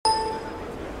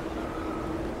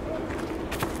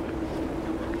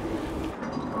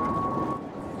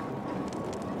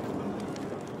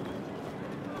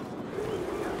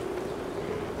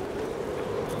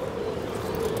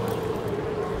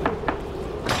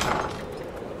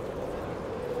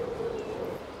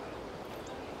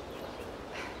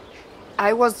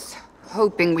I was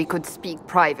hoping we could speak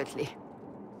privately.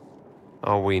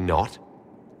 Are we not?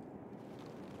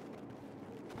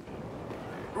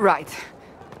 Right.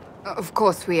 Of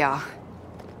course we are.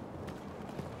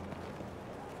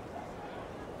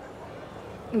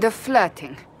 The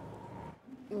flirting.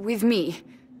 With me.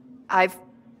 I've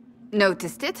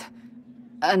noticed it.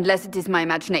 Unless it is my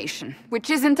imagination,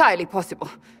 which is entirely possible.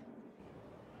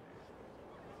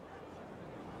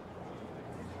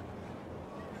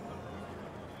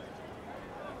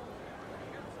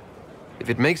 If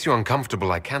it makes you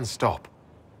uncomfortable, I can stop.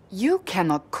 You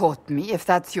cannot court me if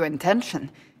that's your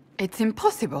intention. It's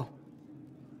impossible.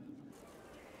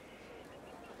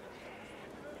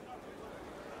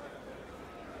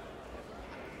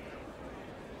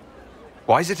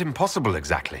 Why is it impossible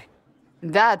exactly?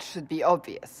 That should be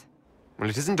obvious. Well,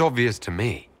 it isn't obvious to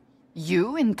me.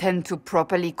 You intend to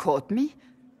properly court me?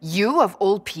 You of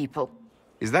all people.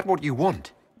 Is that what you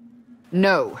want?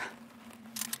 No.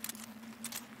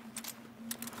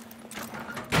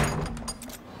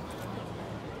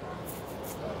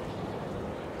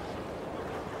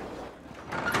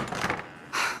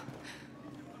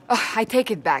 I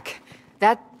take it back.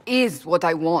 That is what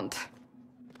I want.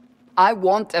 I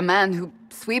want a man who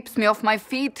sweeps me off my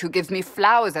feet, who gives me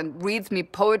flowers and reads me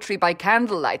poetry by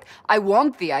candlelight. I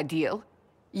want the ideal.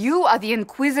 You are the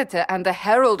Inquisitor and the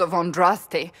Herald of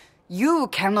Andraste. You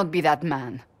cannot be that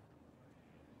man.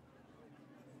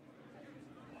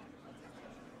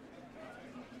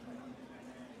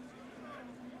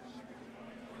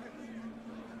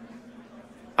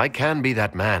 I can be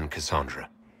that man, Cassandra.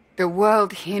 The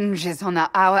world hinges on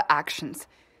our actions.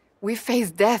 We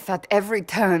face death at every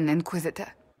turn,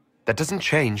 Inquisitor. That doesn't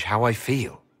change how I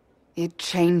feel. It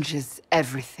changes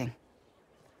everything.